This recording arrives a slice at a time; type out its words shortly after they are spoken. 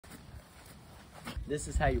this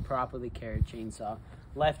is how you properly carry a chainsaw.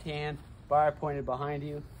 Left hand, bar pointed behind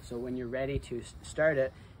you, so when you're ready to start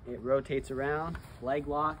it, it rotates around, leg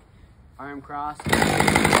lock, arm cross. A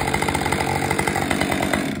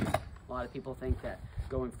lot of people think that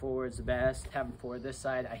going forward is the best, having forward this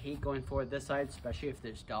side. I hate going forward this side, especially if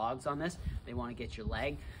there's dogs on this. They want to get your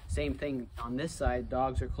leg. Same thing on this side,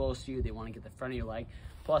 dogs are close to you, they want to get the front of your leg.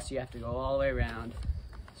 Plus you have to go all the way around,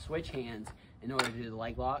 switch hands in order to do the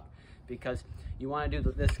leg lock, because you want to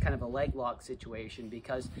do this kind of a leg lock situation,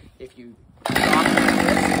 because if you stop like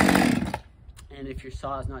this, and if your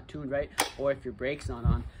saw is not tuned right, or if your brake's not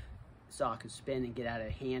on, saw could spin and get out of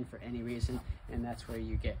hand for any reason, and that's where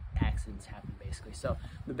you get accidents happen basically. So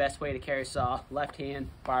the best way to carry a saw, left hand,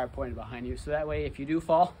 bar pointed behind you, so that way if you do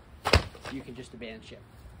fall, you can just abandon ship.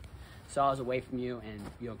 Saw is away from you and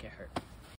you don't get hurt.